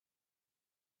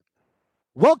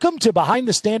Welcome to Behind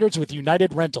the Standards with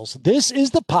United Rentals. This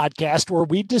is the podcast where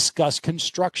we discuss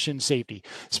construction safety,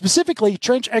 specifically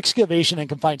trench excavation and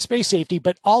confined space safety,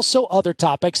 but also other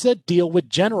topics that deal with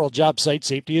general job site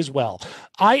safety as well.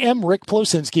 I am Rick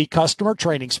Plosinski, Customer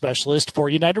Training Specialist for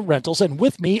United Rentals, and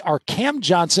with me are Cam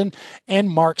Johnson and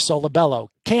Mark Solabello.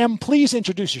 Cam, please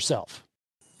introduce yourself.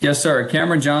 Yes, sir.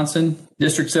 Cameron Johnson,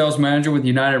 District Sales Manager with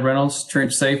United Rentals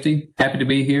Trench Safety. Happy to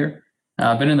be here.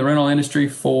 I've been in the rental industry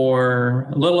for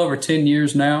a little over 10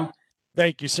 years now.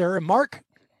 Thank you, sir. And Mark?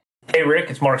 Hey, Rick,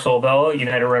 it's Mark Solabello,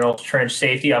 United Rentals Trench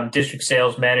Safety. I'm District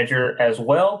Sales Manager as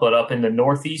well, but up in the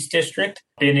Northeast District.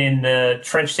 Been in the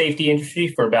trench safety industry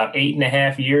for about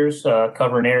 8.5 years,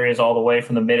 covering areas all the way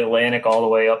from the Mid-Atlantic all the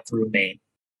way up through Maine.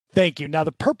 Thank you. Now,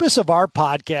 the purpose of our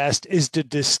podcast is to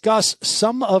discuss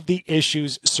some of the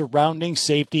issues surrounding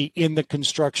safety in the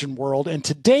construction world. And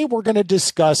today we're going to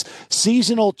discuss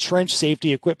seasonal trench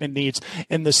safety equipment needs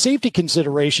and the safety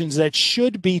considerations that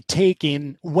should be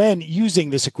taken when using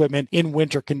this equipment in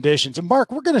winter conditions. And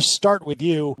Mark, we're going to start with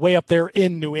you way up there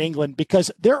in New England,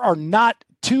 because there are not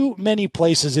too many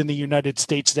places in the United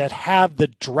States that have the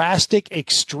drastic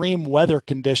extreme weather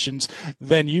conditions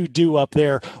than you do up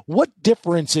there. What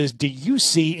differences do you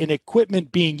see in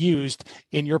equipment being used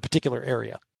in your particular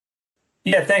area?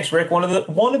 Yeah, thanks, Rick. One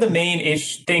of the main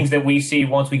things that we see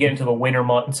once we get into the winter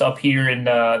months up here in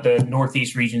the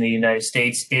Northeast region of the United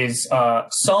States is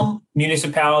some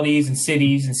municipalities and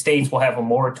cities and states will have a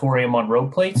moratorium on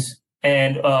road plates.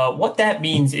 And what that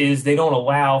means is they don't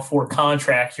allow for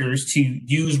contractors to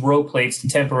use road plates to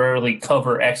temporarily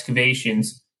cover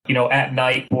excavations, at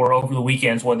night or over the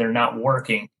weekends when they're not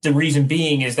working. The reason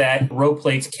being is that road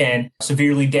plates can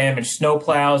severely damage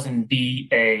snowplows and be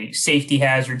a safety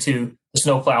hazard to the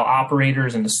snowplow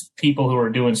operators and the people who are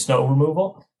doing snow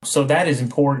removal. So that is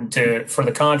important for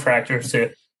the contractors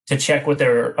to check with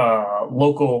their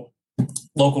local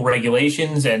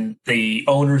regulations and the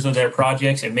owners of their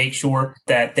projects and make sure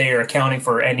that they are accounting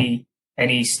for any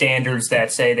standards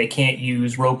that say they can't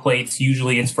use road plates.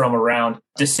 Usually it's from around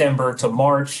December to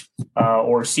March,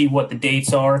 or see what the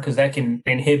dates are, because that can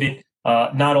inhibit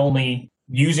not only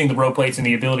using the road plates and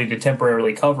the ability to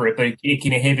temporarily cover it, but it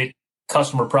can inhibit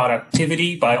customer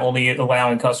productivity by only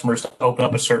allowing customers to open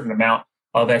up a certain amount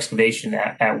of excavation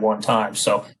at one time.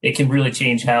 So it can really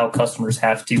change how customers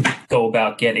have to go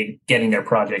about getting their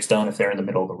projects done if they're in the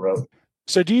middle of the road.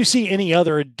 So do you see any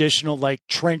other additional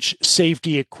trench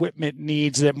safety equipment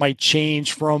needs that might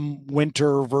change from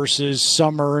winter versus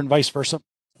summer and vice versa?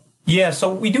 Yeah,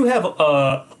 so we do have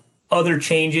other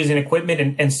changes in equipment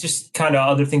and it's just kind of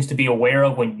other things to be aware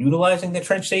of when utilizing the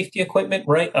trench safety equipment,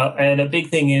 right? And a big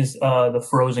thing is the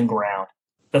frozen ground.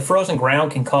 The frozen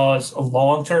ground can cause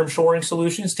long-term shoring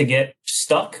solutions to get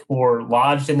stuck or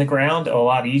lodged in the ground a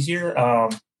lot easier.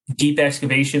 Deep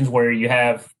excavations where you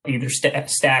have either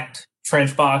stacked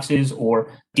trench boxes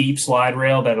or deep slide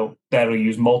rail that'll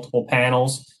use multiple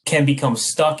panels can become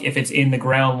stuck if it's in the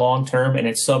ground long-term and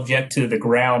it's subject to the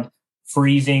ground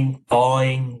freezing,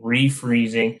 thawing,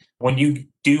 refreezing. When you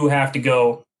do have to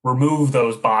go remove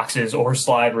those boxes or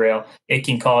slide rail, it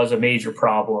can cause a major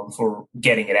problem for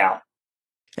getting it out.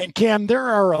 And Cam, there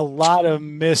are a lot of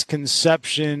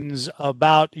misconceptions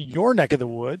about your neck of the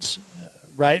woods,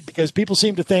 right? Because people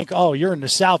seem to think, oh, you're in the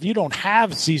South, you don't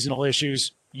have seasonal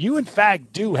issues. You, in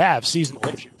fact, do have seasonal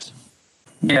issues.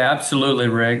 Yeah, absolutely,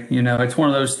 Rick. It's one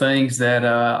of those things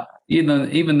that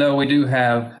even though we do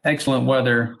have excellent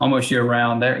weather almost year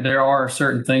round, there are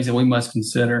certain things that we must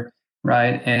consider,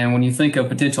 right? And when you think of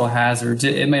potential hazards,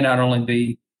 it may not only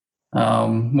be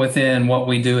within what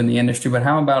we do in the industry, but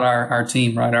how about our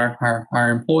team, right?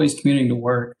 Our employees commuting to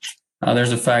work.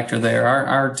 There's a factor there.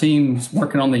 Our team's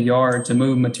working on the yard to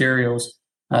move materials.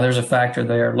 There's a factor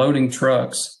there. Loading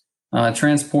trucks,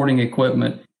 transporting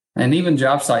equipment, and even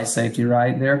job site safety,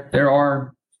 right? There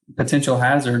are potential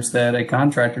hazards that a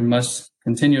contractor must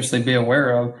continuously be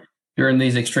aware of during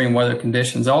these extreme weather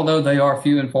conditions. Although they are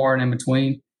few and far and in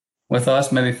between with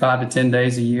us, maybe 5 to 10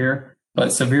 days a year.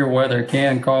 But severe weather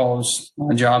can cause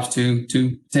jobs to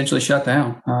potentially shut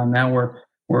down. Now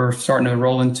we're starting to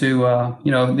roll into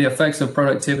the effects of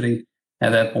productivity at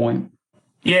that point.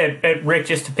 Yeah, Rick,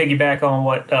 just to piggyback on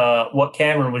what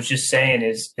Cameron was just saying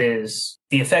is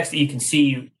the effects that you can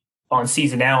see on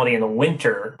seasonality in the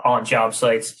winter on job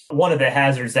sites. One of the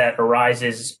hazards that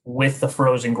arises with the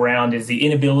frozen ground is the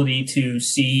inability to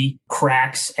see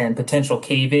cracks and potential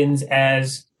cave-ins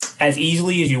as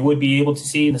easily as you would be able to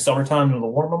see in the summertime and the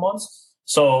warmer months.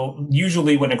 So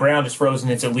usually when the ground is frozen,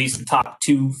 it's at least the top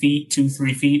 3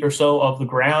 feet or so of the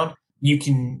ground. You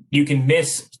can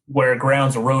miss where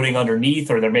ground's eroding underneath,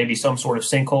 or there may be some sort of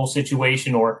sinkhole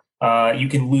situation or you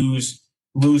can lose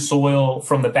soil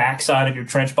from the backside of your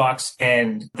trench box,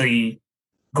 and the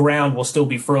ground will still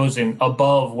be frozen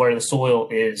above where the soil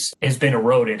has been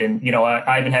eroded. And,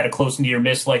 I even had a close and near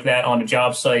miss like that on a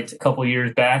job site a couple of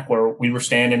years back where we were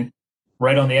standing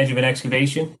right on the edge of an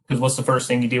excavation. Because what's the first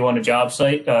thing you do on a job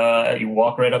site? You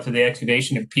walk right up to the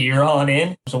excavation and peer on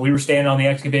in. So we were standing on the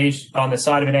excavation, on the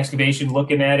side of an excavation,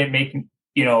 looking at it,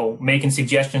 making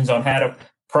suggestions on how to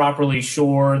properly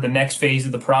shore the next phase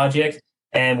of the project.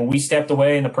 And when we stepped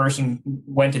away and the person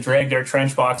went to drag their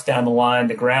trench box down the line,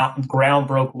 the ground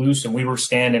broke loose, and we were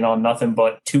standing on nothing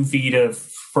but 2 feet of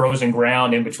frozen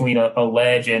ground in between a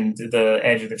ledge and the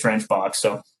edge of the trench box.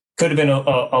 So could have been a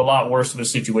lot worse of a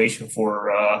situation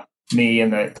for me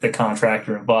and the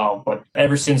contractor involved. But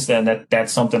ever since then,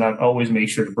 that's something I've always made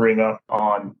sure to bring up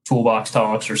on toolbox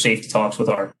talks or safety talks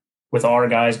with our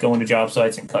guys going to job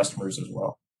sites and customers as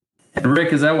well. And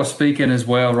Rick, as I was speaking as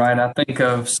well, right, I think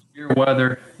of severe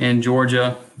weather in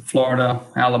Georgia, Florida,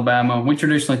 Alabama. We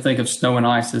traditionally think of snow and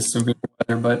ice as severe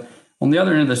weather, but on the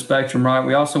other end of the spectrum, right,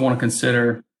 we also want to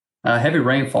consider heavy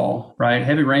rainfall, right?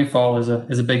 Heavy rainfall is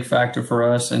a big factor for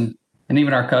us and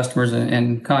even our customers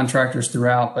and contractors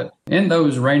throughout. But in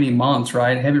those rainy months,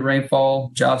 right, heavy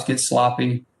rainfall, jobs get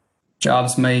sloppy,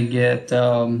 jobs may get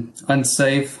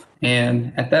unsafe.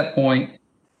 And at that point,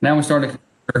 now we start to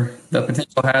the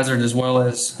potential hazard as well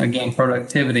as, again,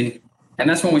 productivity. And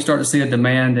that's when we start to see a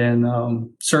demand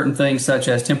in certain things such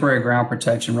as temporary ground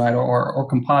protection, right, or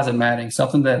composite matting,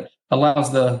 something that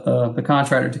allows the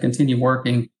contractor to continue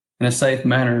working in a safe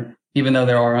manner, even though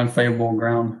there are unfavorable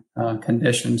ground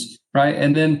conditions, right?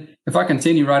 And then if I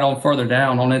continue right on further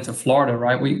down on into Florida,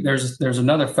 right, there's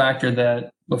another factor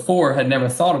that before had never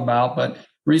thought about, but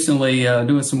recently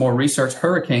doing some more research,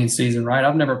 hurricane season, right?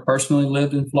 I've never personally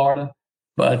lived in Florida,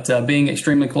 but being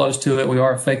extremely close to it, we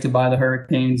are affected by the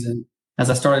hurricanes. And as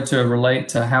I started to relate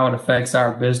to how it affects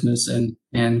our business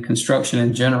and construction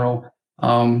in general,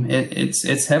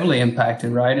 it's heavily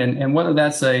impacted, right? And whether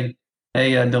that's a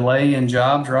delay in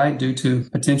jobs, right, due to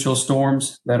potential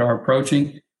storms that are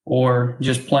approaching, or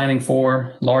just planning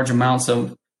for large amounts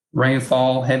of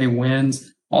rainfall, heavy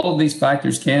winds, all of these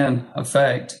factors can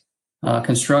affect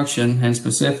construction and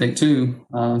specific to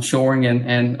shoring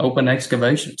and open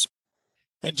excavations.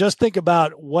 And just think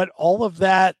about what all of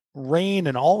that rain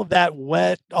and all of that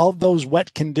wet, all of those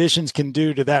wet conditions can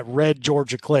do to that red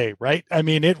Georgia clay, right? I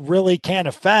mean, it really can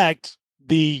affect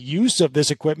the use of this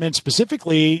equipment,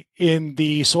 specifically in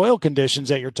the soil conditions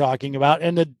that you're talking about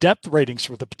and the depth ratings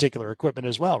for the particular equipment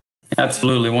as well.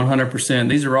 Absolutely, 100%.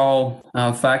 These are all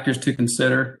factors to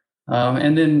consider.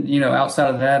 And then,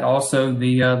 outside of that, also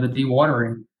the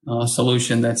dewatering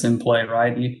solution that's in play,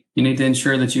 right? You need to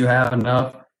ensure that you have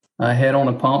enough head on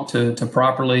a pump to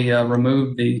properly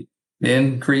remove the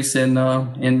increase in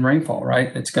rainfall,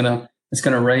 right? It's gonna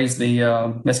raise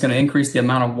that's gonna increase the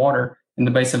amount of water in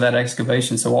the base of that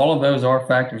excavation. So all of those are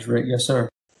factors, Rick. Yes, sir.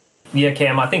 Yeah,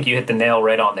 Cam, I think you hit the nail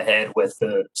right on the head with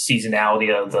the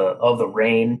seasonality of the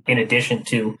rain. In addition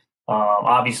to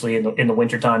obviously in the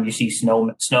wintertime, you see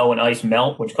snow and ice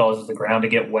melt, which causes the ground to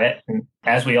get wet. And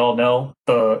as we all know,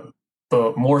 the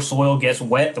more soil gets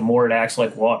wet, the more it acts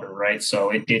like water, right? So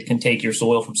it can take your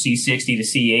soil from C60 to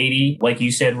C80. Like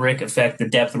you said, Rick, affect the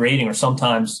depth rating or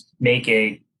sometimes make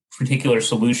a particular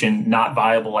solution not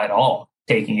viable at all,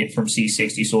 taking it from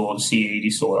C60 soil to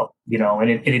C80 soil. And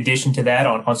in addition to that,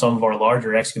 on some of our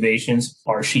larger excavations,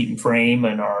 our sheet and frame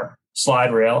and our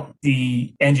slide rail,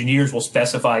 the engineers will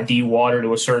specify dewater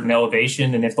to a certain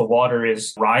elevation. And if the water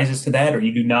rises to that, or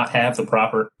you do not have the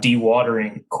proper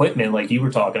dewatering equipment, like you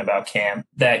were talking about, Cam,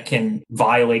 that can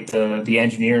violate the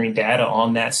engineering data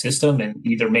on that system and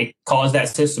either cause that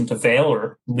system to fail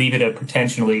or leave it a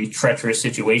potentially treacherous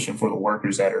situation for the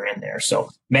workers that are in there. So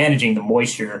managing the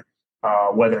moisture,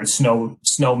 whether it's snow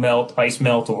melt, ice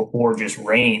melt, or just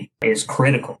rain, is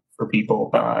critical for people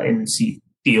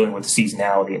dealing with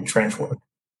seasonality and trench work.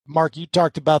 Mark, you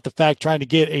talked about the fact trying to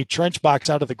get a trench box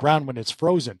out of the ground when it's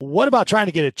frozen. What about trying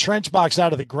to get a trench box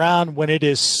out of the ground when it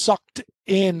is sucked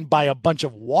in by a bunch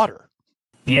of water?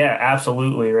 Yeah,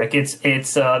 absolutely, Rick. It's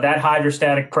that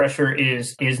hydrostatic pressure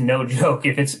is no joke.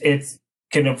 If it's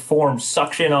can form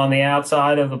suction on the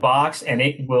outside of the box, and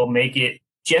it will make it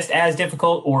just as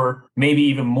difficult or maybe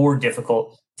even more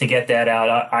difficult to get that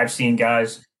out. I've seen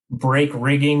guys break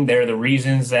rigging. They're the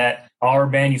reasons that our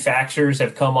manufacturers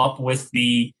have come up with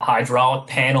the hydraulic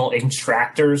panel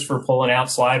extractors for pulling out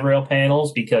slide rail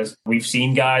panels, because we've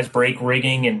seen guys break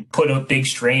rigging and put a big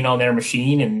strain on their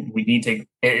machine, and we need to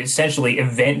essentially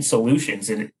invent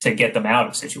solutions to get them out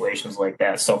of situations like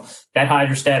that. So that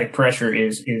hydrostatic pressure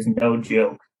is no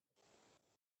joke.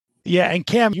 Yeah, and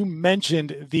Cam, you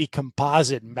mentioned the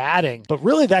composite matting, but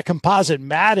really that composite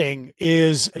matting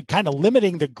is kind of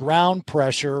limiting the ground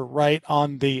pressure right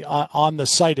on the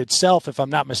site itself. If I'm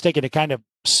not mistaken, it kind of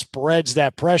spreads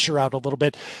that pressure out a little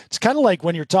bit. It's kind of like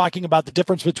when you're talking about the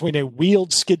difference between a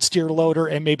wheeled skid steer loader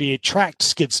and maybe a tracked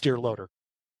skid steer loader.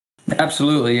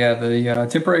 Absolutely, yeah. The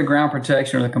temporary ground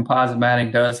protection or the composite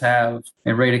matting does have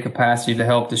a rated capacity to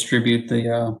help distribute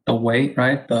the weight,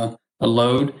 right, the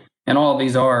load. And all of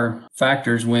these are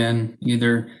factors when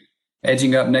either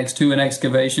edging up next to an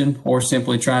excavation or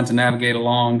simply trying to navigate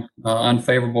along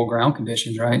unfavorable ground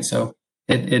conditions, right? So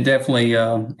it definitely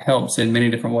helps in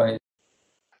many different ways.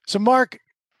 So, Mark,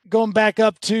 going back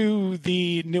up to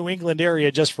the New England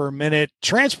area just for a minute,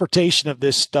 transportation of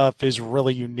this stuff is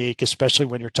really unique, especially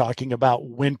when you're talking about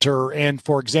winter. And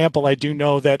for example, I do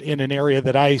know that in an area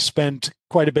that I spent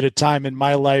quite a bit of time in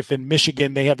my life in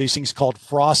Michigan, they have these things called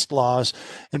frost laws.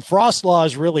 And frost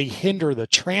laws really hinder the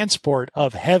transport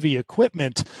of heavy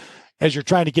equipment as you're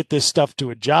trying to get this stuff to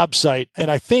a job site. And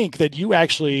I think that you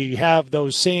actually have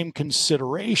those same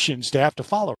considerations to have to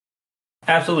follow.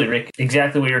 Absolutely, Rick.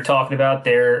 Exactly what you're talking about.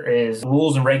 There is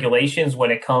rules and regulations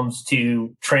when it comes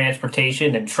to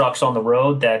transportation and trucks on the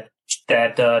road that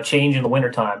change in the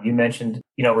wintertime. You mentioned,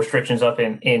 restrictions up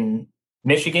in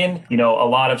Michigan. A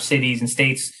lot of cities and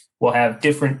states will have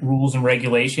different rules and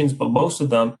regulations, but most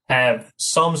of them have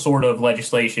some sort of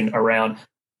legislation around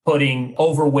putting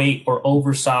overweight or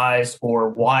oversized or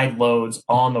wide loads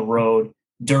on the road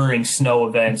during snow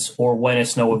events or when a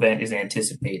snow event is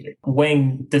anticipated.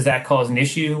 When does that cause an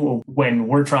issue? When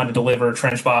we're trying to deliver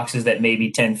trench boxes that may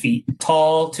be 10 feet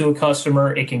tall to a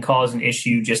customer, it can cause an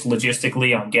issue just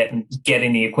logistically on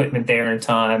getting the equipment there in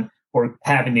time or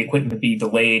having the equipment be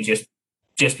delayed just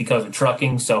because of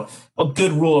trucking. So a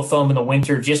good rule of thumb in the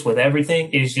winter, just with everything,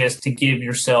 is just to give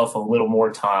yourself a little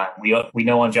more time. We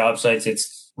know on job sites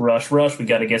it's rush. We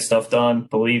got to get stuff done.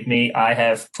 Believe me, I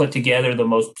have put together the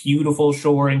most beautiful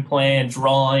shoring plan,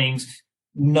 drawings,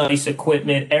 nice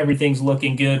equipment. Everything's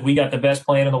looking good. We got the best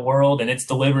plan in the world and it's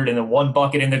delivered in one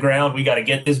bucket in the ground. We got to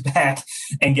get this back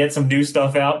and get some new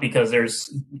stuff out because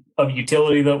there's a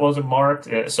utility that wasn't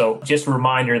marked. So just a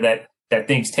reminder that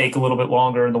things take a little bit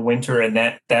longer in the winter and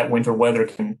that winter weather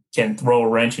can throw a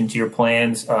wrench into your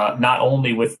plans, not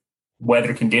only with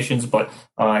weather conditions, but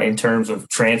in terms of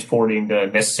transporting the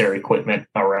necessary equipment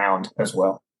around as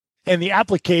well. And the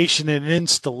application and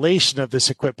installation of this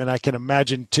equipment, I can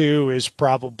imagine too, is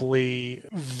probably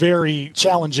very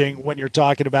challenging when you're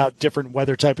talking about different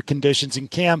weather type of conditions. And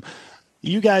Cam,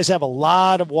 you guys have a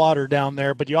lot of water down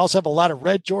there, but you also have a lot of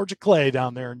red Georgia clay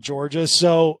down there in Georgia.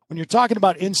 So when you're talking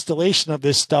about installation of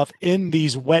this stuff in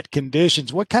these wet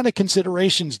conditions, what kind of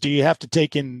considerations do you have to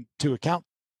take into account?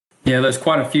 Yeah, there's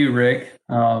quite a few, Rick.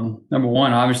 Number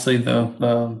one, obviously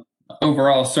the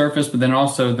overall surface, but then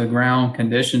also the ground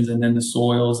conditions and then the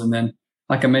soils. And then,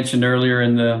 like I mentioned earlier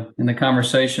in the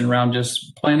conversation around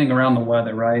just planning around the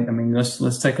weather, right? I mean,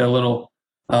 let's take a little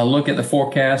look at the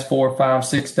forecast 4, 5,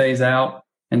 6 days out.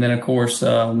 And then, of course,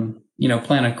 plan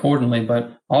accordingly.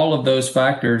 But all of those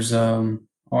factors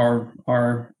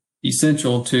are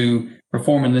essential to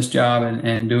performing this job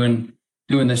and doing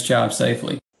this job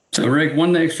safely. So, Rick,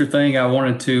 one extra thing I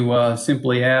wanted to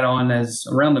simply add on is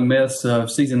around the myths of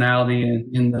seasonality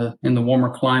in the warmer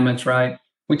climates, right?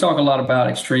 We talk a lot about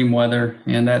extreme weather,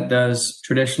 and that does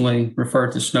traditionally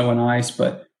refer to snow and ice.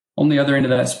 But on the other end of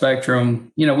that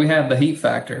spectrum, we have the heat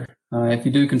factor. If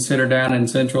you do consider down in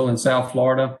Central and South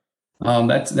Florida,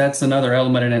 that's another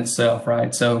element in itself,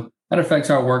 right? So that affects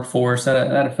our workforce.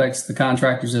 That affects the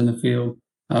contractors in the field.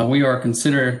 We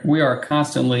are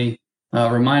constantly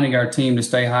reminding our team to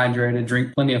stay hydrated,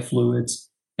 drink plenty of fluids,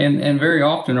 and very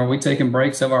often are we taking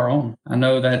breaks of our own. I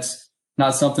know that's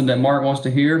not something that Mark wants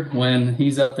to hear when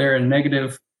he's up there in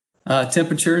negative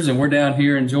temperatures and we're down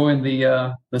here enjoying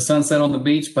the sunset on the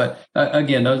beach. But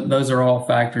again, those are all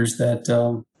factors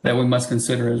that we must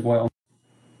consider as well.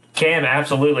 Cam,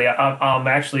 absolutely. I'm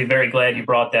actually very glad you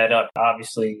brought that up.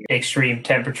 Obviously, extreme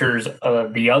temperatures,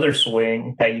 the other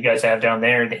swing that you guys have down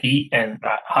there, the heat and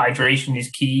hydration is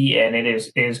key, and it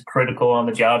is critical on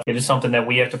the job. It is something that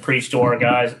we have to preach to our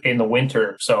guys in the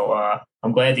winter. So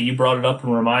I'm glad that you brought it up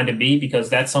and reminded me, because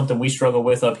that's something we struggle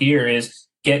with up here, is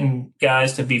getting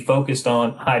guys to be focused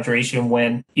on hydration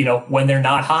when they're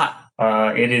not hot.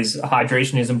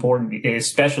 Hydration is important,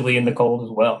 especially in the cold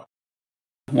as well.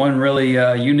 One really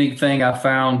unique thing I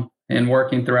found in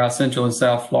working throughout Central and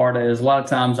South Florida is a lot of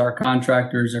times our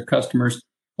contractors or customers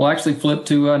will actually flip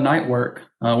to night work,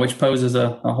 which poses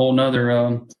a whole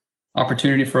nother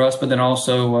opportunity for us, but then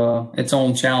also its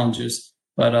own challenges.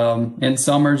 But in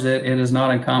summers, it is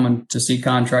not uncommon to see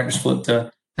contractors flip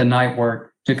to night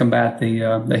work to combat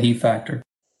the heat factor.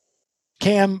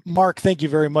 Cam, Mark, thank you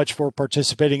very much for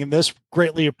participating in this.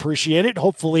 Greatly appreciate it.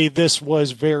 Hopefully this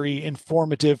was very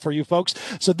informative for you folks.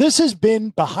 So this has been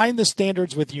Behind the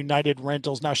Standards with United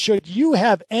Rentals. Now, should you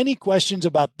have any questions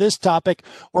about this topic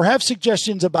or have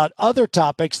suggestions about other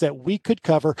topics that we could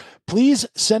cover, please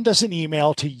send us an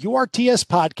email to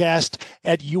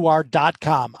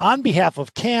urtspodcast@ur.com. On behalf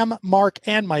of Cam, Mark,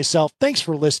 and myself, thanks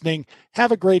for listening.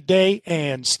 Have a great day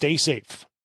and stay safe.